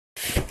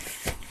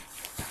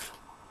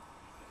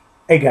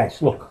Hey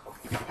guys, look.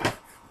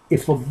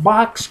 If a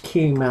box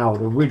came out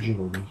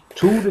originally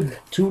to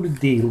the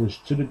dealers,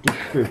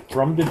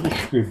 from the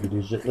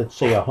distributors at, let's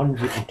say,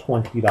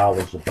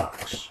 $120 a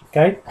box,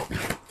 okay?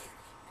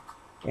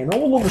 And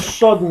all of a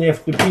sudden,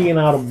 after being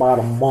out about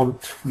a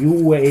month, you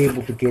were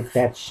able to get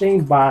that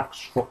same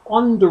box for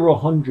under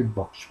 $100.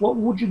 What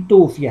would you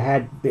do if you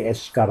had the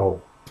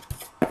Escarole?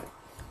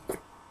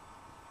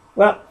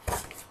 Well,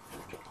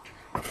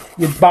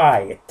 you'd buy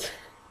it.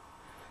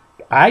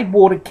 I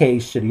bought a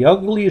case of the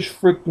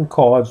ugliest freaking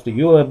cards that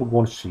you're ever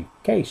going to see.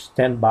 Case,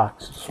 10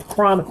 boxes.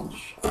 Chronicles.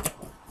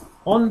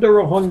 Under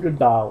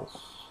 $100.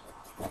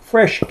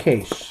 Fresh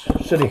case.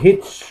 So the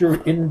hits are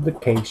in the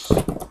case.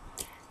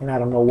 And I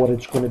don't know what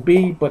it's going to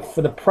be, but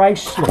for the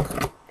price,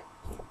 look,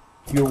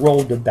 you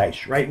rolled the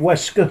dice, right,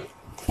 Wesker?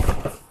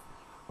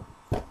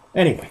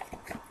 Anyway,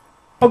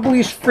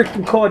 ugliest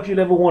freaking card you'd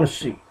ever want to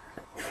see.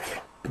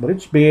 But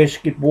it's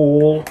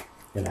basketball,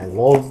 and I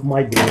love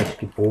my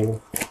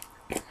basketball.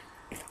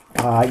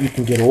 You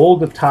can get all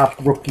the top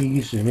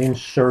rookies and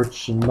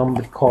inserts and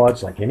numbered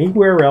cards like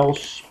anywhere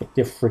else, but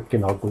they're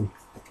freaking ugly.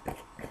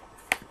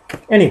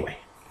 Anyway,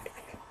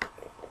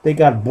 they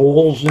got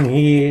balls in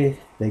here.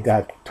 They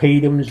got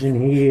Tatums in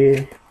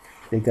here.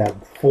 They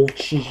got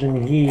Fultzes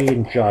in here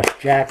and Josh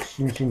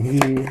Jacksons in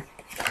here.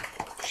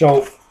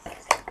 So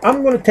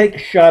I'm going to take a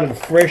shot at a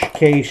fresh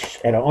case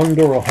at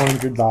under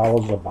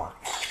 $100 a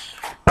box.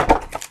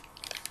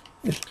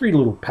 There's 3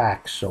 little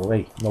packs, so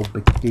hey, no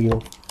big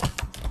deal.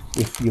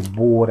 If you're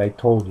bored, I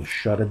told you,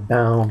 shut it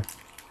down.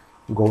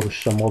 Go to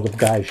some other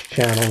guy's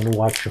channel and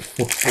watch a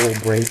football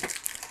break.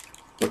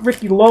 But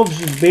Ricky loves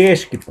his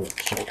basketball,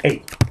 so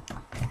hey.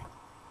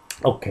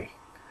 Okay.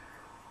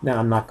 Now,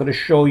 I'm not going to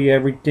show you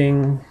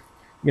everything.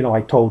 You know,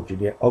 I told you,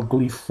 they're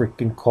ugly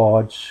freaking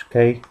cards,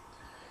 okay?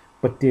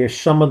 But there's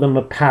some of them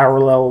are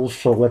parallels,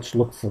 so let's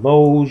look for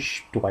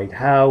those. Dwight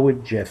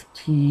Howard, Jeff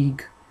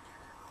Teague.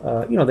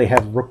 You know, they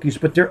have rookies,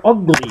 but they're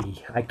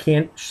ugly. I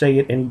can't say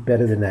it any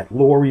better than that.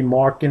 Lauri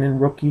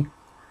Markkanen, rookie.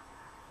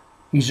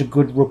 He's a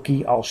good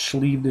rookie. I'll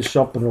sleeve this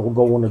up and it'll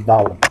go in a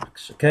dollar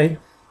box, okay?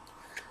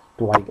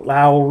 Dwight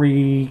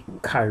Lowry,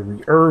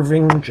 Kyrie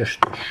Irving,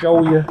 just to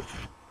show you.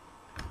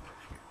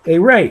 Hey,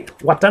 Ray,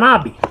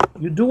 Watanabe,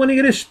 you do any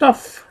of this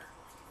stuff?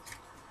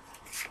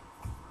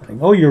 I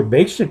know you're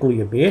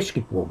basically a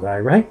basketball guy,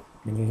 right?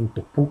 You ain't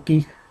the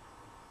Pookie.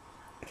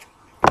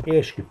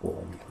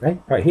 Basketball, right?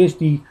 All right, here's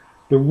the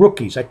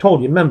rookies. I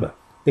told you, remember,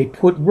 they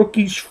put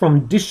rookies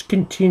from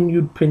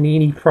discontinued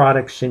Panini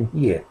products in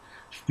here.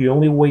 It's the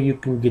only way you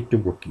can get the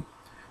rookie.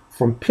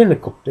 From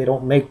Pinnacle, they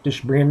don't make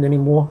this brand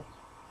anymore.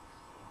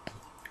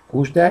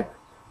 Who's that?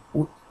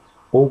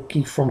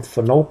 Oki from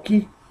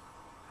Finoki?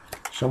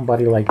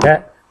 Somebody like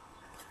that.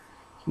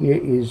 Here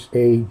is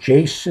a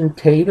Jason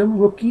Tatum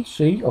rookie.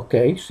 See,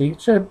 okay, see,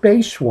 it's a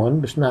base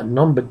one. It's not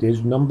numbered. There's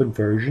a numbered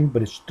version,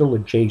 but it's still a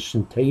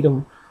Jason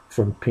Tatum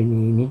from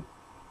Panini.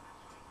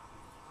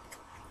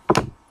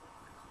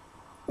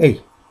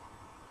 Hey,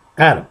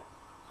 Adam,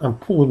 I'm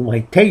pulling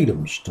my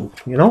Tatums too,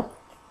 you know?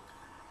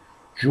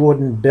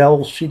 Jordan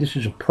Bell, see, this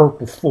is a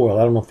purple foil.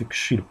 I don't know if you can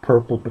see the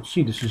purple, but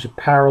see, this is a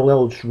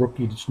parallel. It's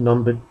rookie that's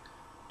numbered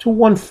to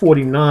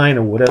 149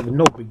 or whatever.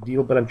 No big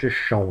deal, but I'm just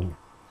showing you.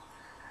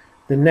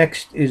 The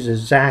next is a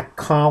Zach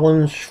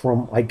Collins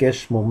from, I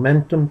guess,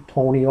 Momentum.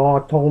 Tony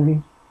R. told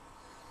me.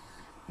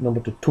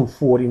 Number to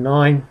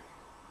 249.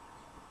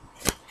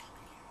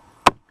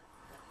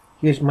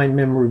 Here's my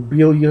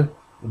memorabilia.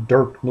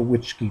 Dirk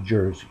Nowitzki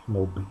jersey.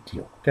 No big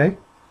deal, okay?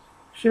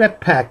 See, that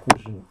pack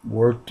wasn't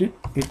worth it.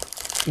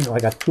 You know, I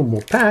got 2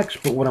 more packs,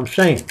 but what I'm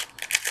saying,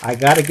 I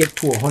got to get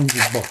to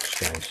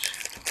 $100, guys.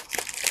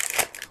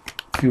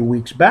 A few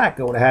weeks back,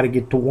 I would have had to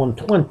get to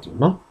 120,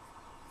 no?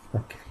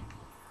 Okay.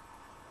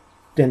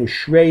 Dennis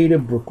Schrader,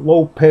 Brooke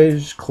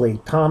Lopez,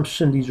 Klay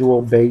Thompson. These are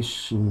all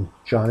base. And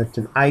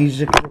Jonathan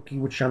Isaac, rookie,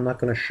 which I'm not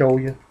going to show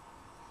you.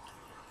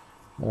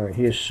 All right,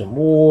 here's some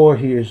more.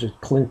 Here's a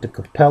Clint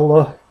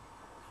Capella.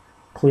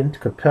 Clint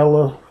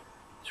Capella.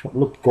 This one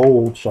looked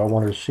gold, so I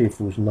wanted to see if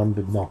it was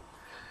numbered. No.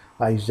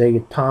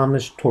 Isaiah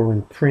Thomas,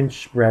 Taurean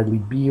Prince, Bradley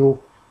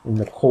Beal, and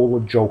Nikola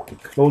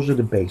Jokic. Those are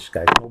the base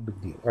guys. No big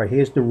deal. All right,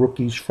 here's the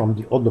rookies from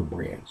the other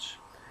brands.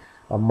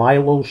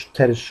 Milos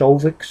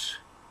Teodosic,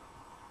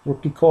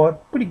 rookie card.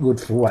 Pretty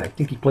good for what? I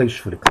think he plays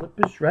for the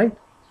Clippers, right?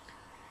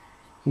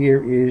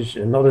 Here is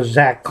another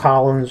Zach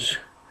Collins.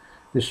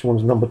 This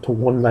one's number to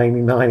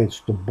 199.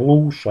 It's the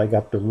blue, so I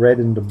got the red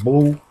and the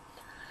blue.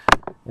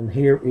 And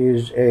here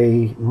is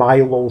a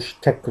Milos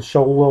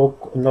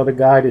Teodosic, another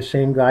guy, the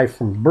same guy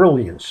from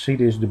Brilliance. See,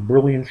 there's the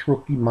Brilliance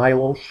rookie,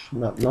 Milos,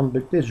 not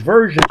numbered. There's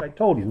versions, I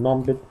told you,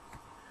 numbered.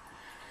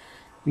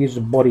 Here's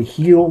a Buddy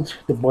Hield.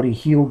 The Buddy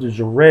Hield is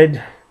a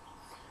red,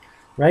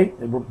 right?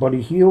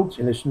 Buddy Hield,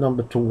 and it's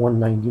numbered to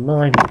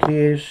 199. Who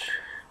cares?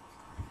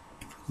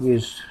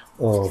 Here's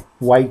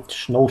white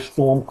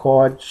snowstorm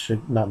cards,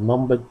 not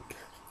numbered.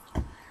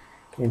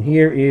 And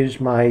here is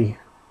my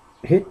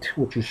hit,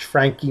 which is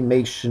Frankie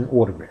Mason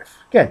autograph.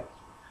 Again,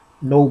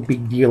 no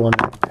big deal on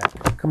that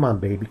pack. Come on,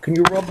 baby. Can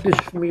you rub this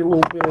for me a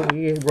little bit over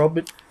here? Rub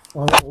it.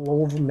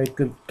 all over. Make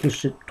her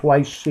kiss it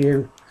twice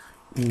here.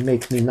 And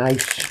make me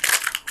nice.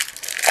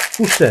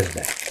 Who says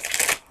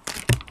that?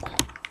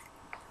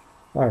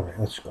 All right,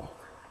 let's go.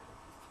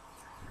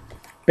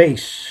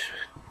 Base,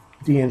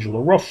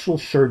 D'Angelo Russell,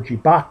 Serge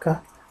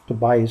Ibaka,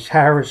 Tobias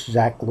Harris,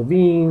 Zach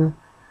LaVine,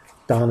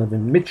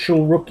 Donovan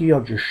Mitchell, rookie.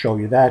 I'll just show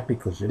you that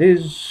because it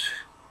is.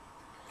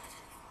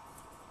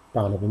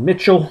 Donovan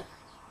Mitchell.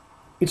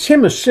 It's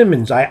him or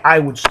Simmons, I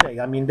would say.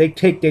 I mean, they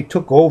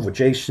took over.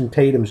 Jason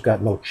Tatum's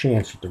got no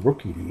chance at the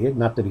rookie of the year.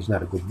 Not that he's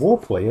not a good ball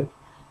player.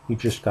 He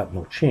just got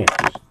no chance.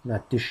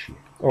 Not this year.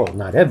 Or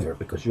not ever,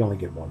 because you only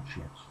get one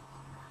chance.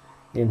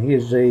 And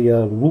here's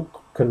a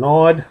Luke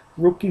Kennard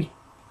rookie.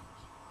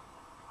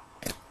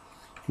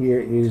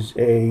 Here is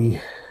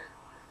a,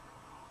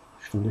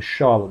 from the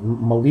Charlotte,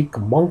 Malik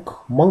Monk.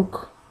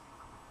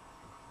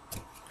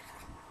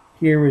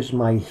 Here is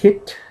my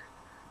hit.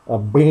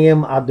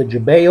 Bam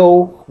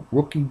Adebayo,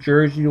 rookie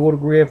jersey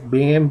autograph,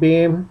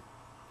 Bam,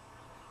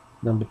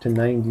 number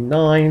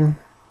 /99.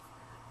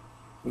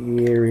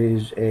 Here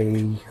is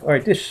a, all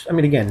right, this, I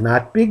mean, again,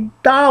 not big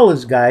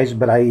dollars, guys,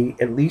 but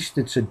at least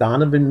it's a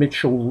Donovan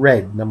Mitchell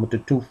red, number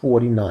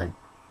 /249.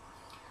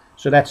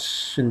 So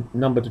that's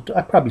number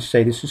I'd probably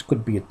say this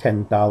could be a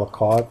 $10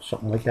 card,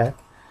 something like that.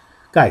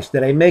 Guys,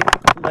 did I make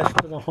less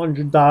than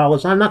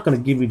 $100? I'm not going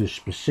to give you the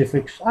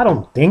specifics. I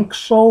don't think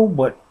so,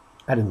 but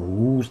I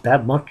didn't lose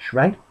that much,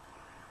 right?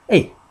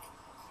 Hey,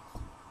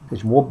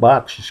 there's more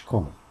boxes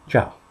coming.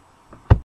 Ciao.